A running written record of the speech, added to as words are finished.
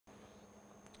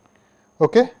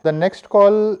Okay, the next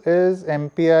call is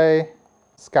MPI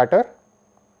scatter.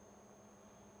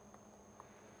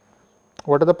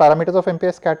 What are the parameters of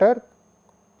MPI scatter?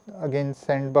 Again,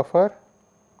 send buffer,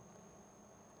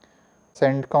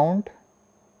 send count,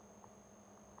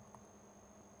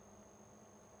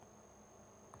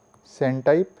 send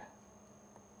type,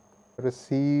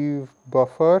 receive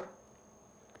buffer,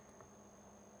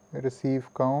 receive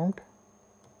count,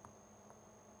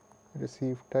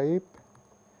 receive type,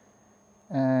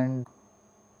 and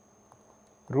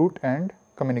route and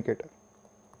communicator.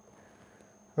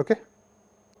 Okay.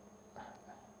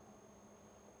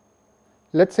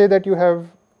 Let's say that you have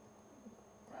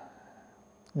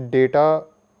data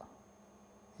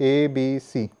A, B,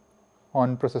 C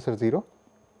on processor 0.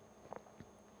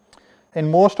 In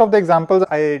most of the examples,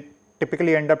 I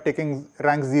typically end up taking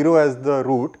rank 0 as the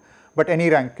root, but any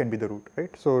rank can be the root,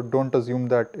 right? So don't assume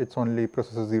that it's only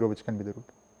processor 0 which can be the root.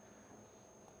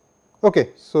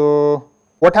 Okay, so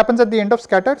what happens at the end of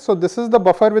scatter? So this is the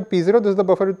buffer with P0, this is the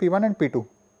buffer with P1 and P2.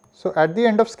 So at the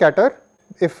end of scatter,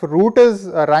 if root is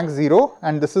rank 0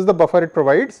 and this is the buffer it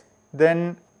provides,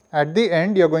 then at the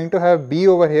end you are going to have B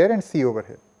over here and C over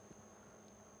here.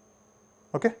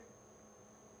 Okay.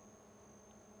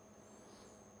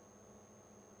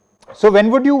 So when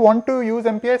would you want to use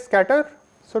MPI scatter?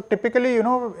 So typically, in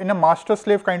a master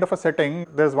slave kind of a setting,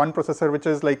 there's one processor which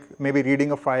is like maybe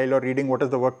reading a file or reading what is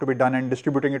the work to be done and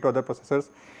distributing it to other processors.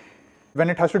 When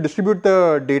it has to distribute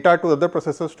the data to other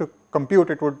processors to compute,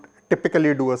 it would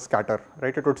typically do a scatter,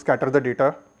 right? It would scatter the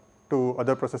data to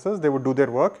other processors, they would do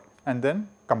their work and then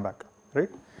come back, right?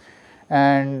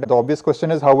 And the obvious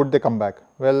question is, how would they come back?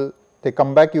 Well, they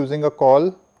come back using a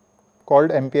call called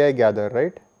MPI gather,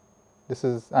 right? This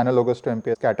is analogous to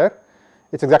MPI scatter.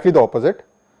 It's exactly the opposite.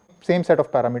 Same set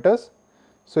of parameters.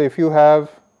 So if you have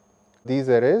these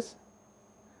arrays,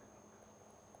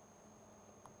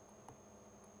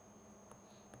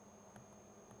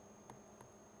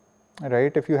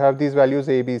 right, if you have these values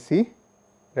A, B, C,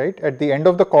 right, at the end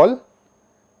of the call,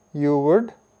 you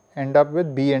would end up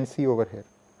with B and C over here,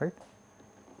 right.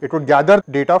 It would gather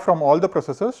data from all the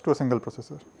processors to a single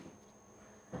processor.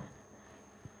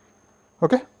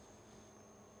 Okay.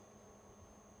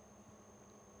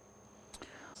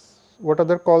 What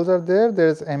other calls are there? There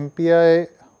is MPI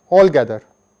all gather.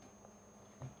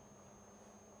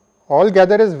 All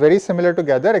gather is very similar to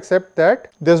gather except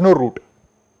that there is no root.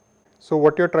 So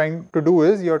what you are trying to do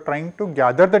is you are trying to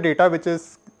gather the data which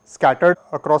is scattered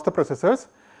across the processors,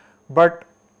 but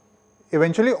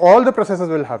eventually all the processors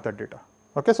will have that data.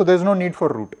 Okay, so there is no need for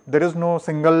root. There is no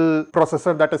single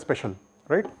processor that is special,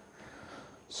 right?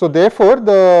 So therefore,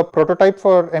 the prototype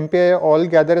for MPI all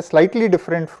gather is slightly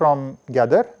different from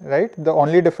gather, right? The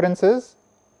only difference is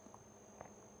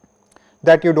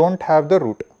that you don't have the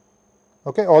root.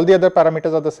 Okay, all the other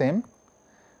parameters are the same,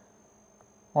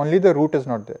 only the root is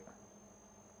not there.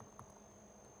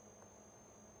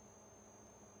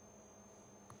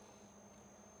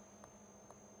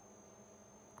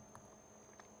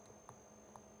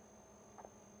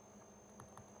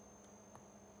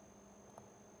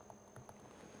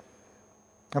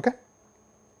 Okay.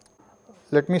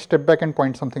 Let me step back and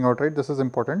point something out, right? This is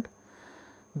important,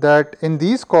 that in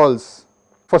these calls,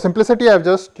 for simplicity I have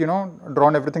just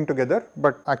drawn everything together,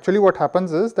 but actually what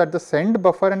happens is that the send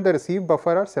buffer and the receive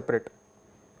buffer are separate.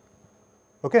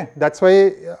 Okay, that's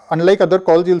why unlike other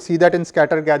calls, you will see that in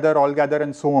scatter, gather, all gather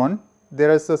and so on,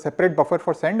 there is a separate buffer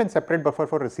for send and separate buffer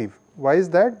for receive. Why is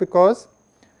that? Because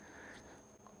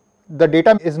the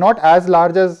data is not as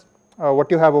large as what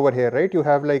you have over here, right? You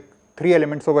have like 3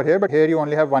 elements over here, but here you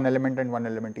only have 1 element and 1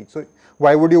 element each. So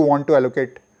why would you want to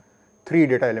allocate 3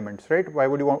 data elements, right? Why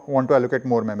would you want to allocate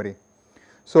more memory?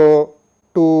 So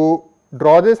to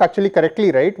draw this actually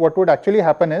correctly, right, what would actually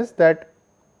happen is that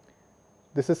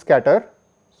this is scatter.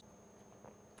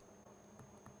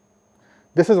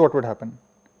 This is what would happen.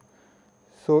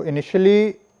 So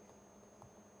initially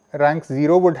rank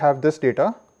 0 would have this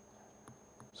data.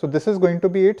 So this is going to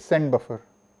be its send buffer.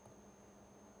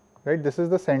 Right, this is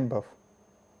the send buff,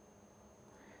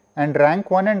 and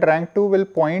rank 1 and rank 2 will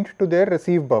point to their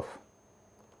receive buff,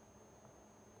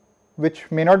 which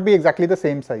may not be exactly the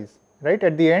same size, right.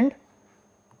 At the end,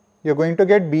 you are going to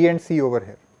get B and C over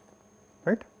here,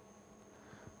 right.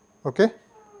 Okay.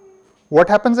 What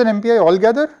happens in MPI all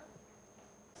gather?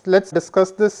 Let's discuss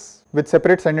this with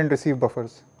separate send and receive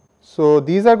buffers. So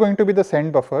these are going to be the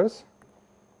send buffers.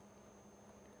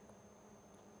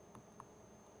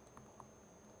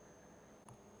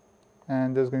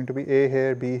 And there is going to be A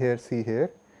here, B here, C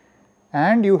here,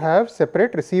 and you have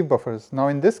separate receive buffers. Now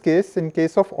in this case, in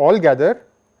case of all gather,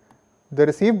 the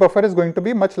receive buffer is going to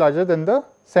be much larger than the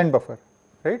send buffer,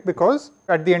 right? Because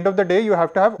at the end of the day, you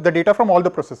have to have the data from all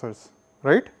the processors,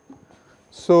 right?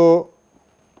 So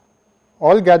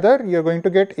all gather, you are going to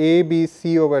get A, B,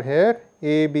 C over here,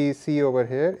 A, B, C over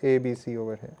here, A, B, C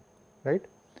over here, right?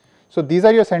 So these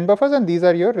are your send buffers and these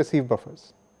are your receive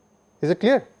buffers. Is it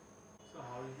clear? So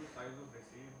how is the size of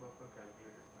receive buffer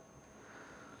calculated?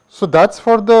 So that's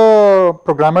for the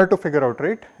programmer to figure out,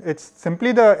 right? It's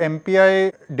simply the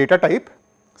MPI data type,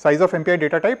 size of MPI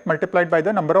data type multiplied by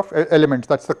the number of elements,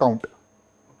 that's the count.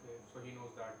 Okay, so he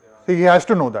knows that there are. So he has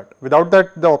to know that. Without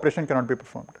that, the operation cannot be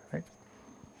performed, right?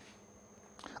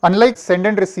 Unlike send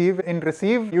and receive, in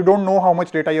receive, you don't know how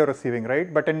much data you're receiving,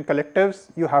 right? But in collectives,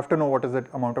 you have to know what is the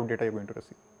amount of data you're going to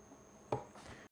receive.